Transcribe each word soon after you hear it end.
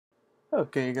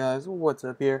Okay guys, what's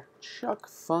up here? Chuck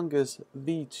Fungus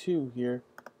V2 here.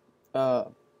 I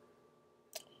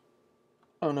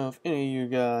don't know if any of you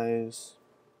guys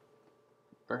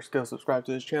are still subscribed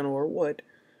to this channel or what,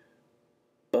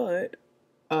 but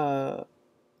I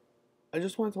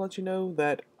just wanted to let you know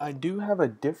that I do have a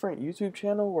different YouTube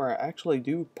channel where I actually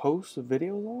do post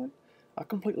videos on. I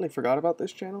completely forgot about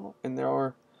this channel, and there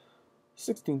are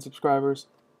 16 subscribers,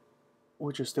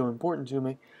 which is still important to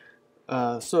me.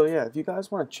 So yeah, if you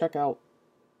guys want to check out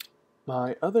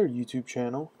my other YouTube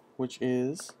channel, which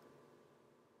is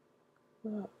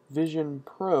Vision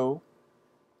Pro,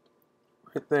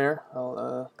 right there.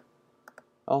 I'll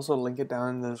also link it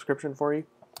down in the description for you.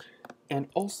 And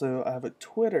also, I have a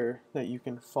Twitter that you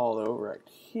can follow right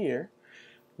here,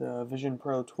 the Vision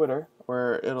Pro Twitter,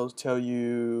 where it'll tell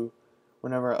you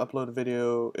whenever I upload a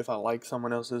video, if I like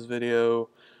someone else's video,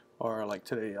 or like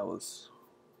today I was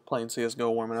playing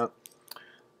CSGO warming up.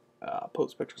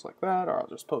 Post pictures like that, or I'll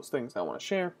just post things I want to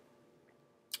share.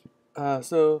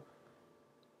 So,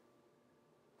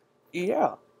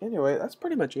 yeah. Anyway, that's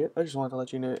pretty much it. I just wanted to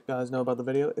let you guys know about the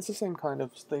video. It's the same kind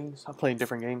of things. I'm playing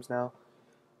different games now.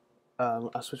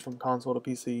 I switched from console to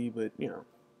PC, but you know,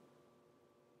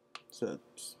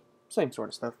 it's same sort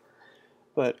of stuff.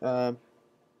 But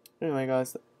anyway,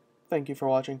 guys, thank you for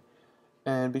watching,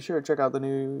 and be sure to check out the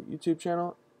new YouTube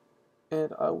channel,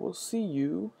 and I will see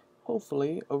you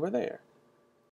hopefully over there.